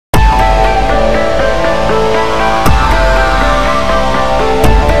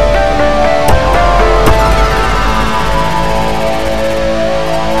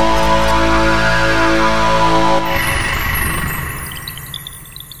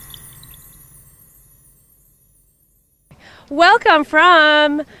Welcome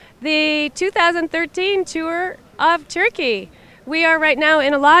from the 2013 Tour of Turkey. We are right now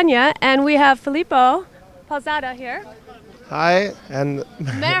in Alanya and we have Flippo Pozzato here. Hi and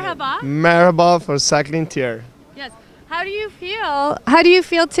Merhaba. Merhaba for Cyclingtr. Yes. How do you feel? How do you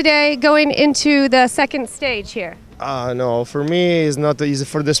feel today going into the second stage here? No, for me it's not easy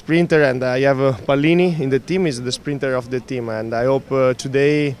for the sprinter, and I have Pallini in the team. Is the sprinter of the team, and I hope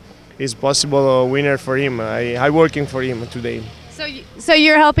today is possible a winner for him. I'm working for him today. So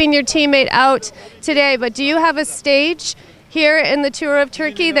you're helping your teammate out today, but do you have a stage here in the Tour of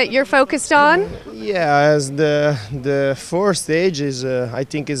Turkey that you're focused on? Yeah, as the fourth stage is I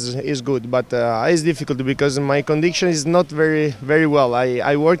think is good, but it's difficult because my condition is not very well.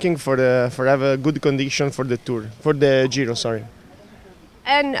 I working for have a good condition for the Tour, for the Giro, sorry.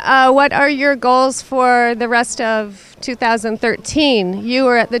 And what are your goals for the rest of 2013? You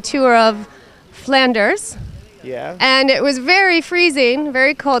were at the Tour of Flanders. Yeah. And it was very freezing,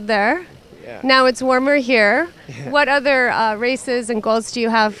 very cold there. Yeah. Now it's warmer here. Yeah. What other races and goals do you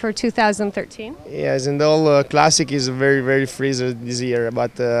have for 2013? Yes, and the whole classic is very freezer this year,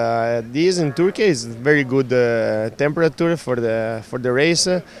 but this in Turkey is very good temperature for the race.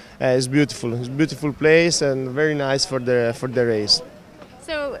 It's beautiful. It's a beautiful place and very nice for the race.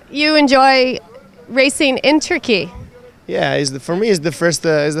 So you enjoy racing in Turkey? Yeah, for me it's the first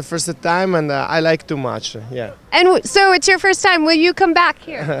time, and I like too much. Yeah. And so it's your first time. Will you come back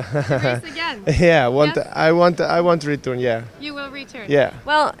here to race again? Yeah, Yes? I want to return. Yeah. You will return. Yeah.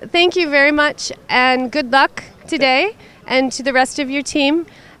 Well, thank you very much, and good luck today, and to the rest of your team,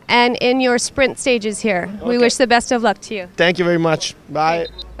 and in your sprint stages here. We Okay. wish the best of luck to you. Thank you very much. Bye.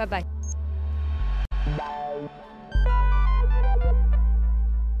 Bye bye.